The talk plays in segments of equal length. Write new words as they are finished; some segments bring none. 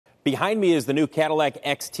Behind me is the new Cadillac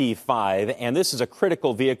XT5, and this is a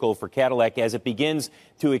critical vehicle for Cadillac as it begins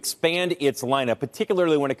to expand its lineup,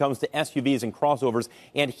 particularly when it comes to SUVs and crossovers.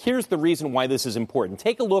 And here's the reason why this is important.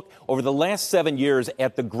 Take a look over the last 7 years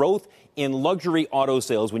at the growth in luxury auto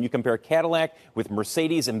sales when you compare Cadillac with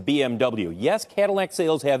Mercedes and BMW. Yes, Cadillac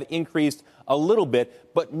sales have increased a little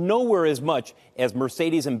bit, but nowhere as much as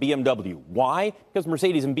Mercedes and BMW. Why? Because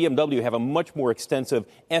Mercedes and BMW have a much more extensive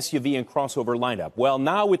SUV and crossover lineup. Well,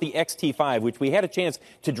 now with the XT5, which we had a chance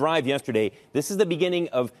to drive yesterday, this is the beginning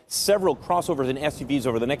of several crossovers and SUVs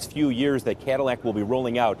over the next few years that Cadillac will be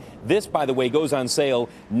rolling out. This, by the way, goes on sale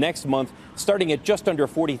next month, starting at just under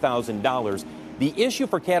 $40,000. The issue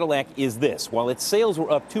for Cadillac is this. While its sales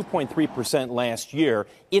were up 2.3% last year,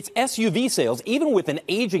 its SUV sales, even with an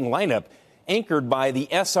aging lineup anchored by the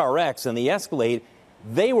SRX and the Escalade,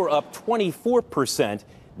 they were up 24%.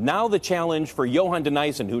 Now the challenge for Johan de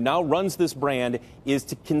Nijssen, who now runs this brand, is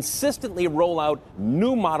to consistently roll out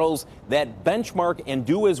new models that benchmark and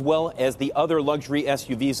do as well as the other luxury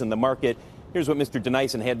SUVs in the market. Here's what Mr. de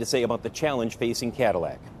Nijssen had to say about the challenge facing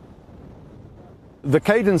Cadillac. The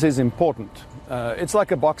cadence is important. It's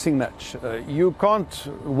like a boxing match. You can't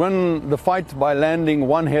win the fight by landing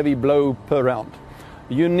one heavy blow per round.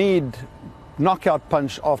 You need knockout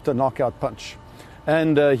punch after knockout punch.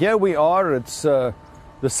 And here we are. It's the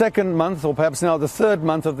second month, or perhaps now the third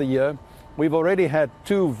month of the year. We've already had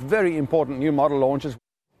two very important new model launches.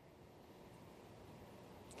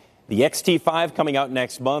 The XT5 coming out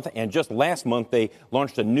next month, and just last month they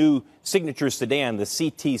launched a new signature sedan, the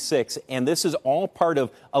CT6, and this is all part of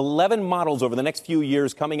 11 models over the next few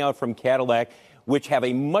years coming out from Cadillac, which have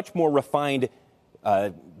a much more refined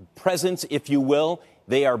presence, if you will.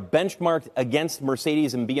 They are benchmarked against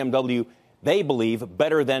Mercedes and BMW, they believe,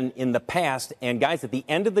 better than in the past. And guys, at the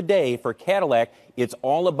end of the day, for Cadillac, it's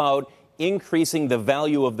all about increasing the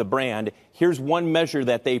value of the brand. Here's one measure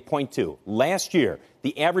that they point to. Last year,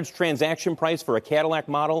 the average transaction price for a Cadillac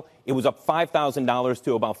model, it was up $5,000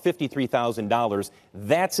 to about $53,000.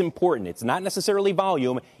 That's important. It's not necessarily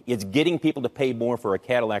volume. It's getting people to pay more for a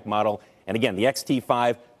Cadillac model. And again, the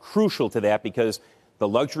XT5, crucial to that because the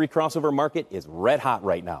luxury crossover market is red hot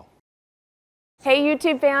right now. Hey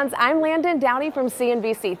YouTube fans, I'm Landon Dowdy from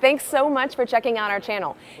CNBC. Thanks so much for checking out our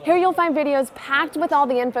channel. Here you'll find videos packed with all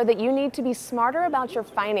the info that you need to be smarter about your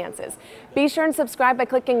finances. Be sure and subscribe by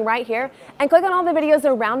clicking right here and click on all the videos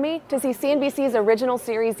around me to see CNBC's original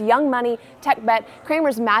series Young Money, Tech Bet,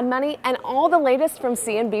 Kramer's Mad Money, and all the latest from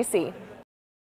CNBC.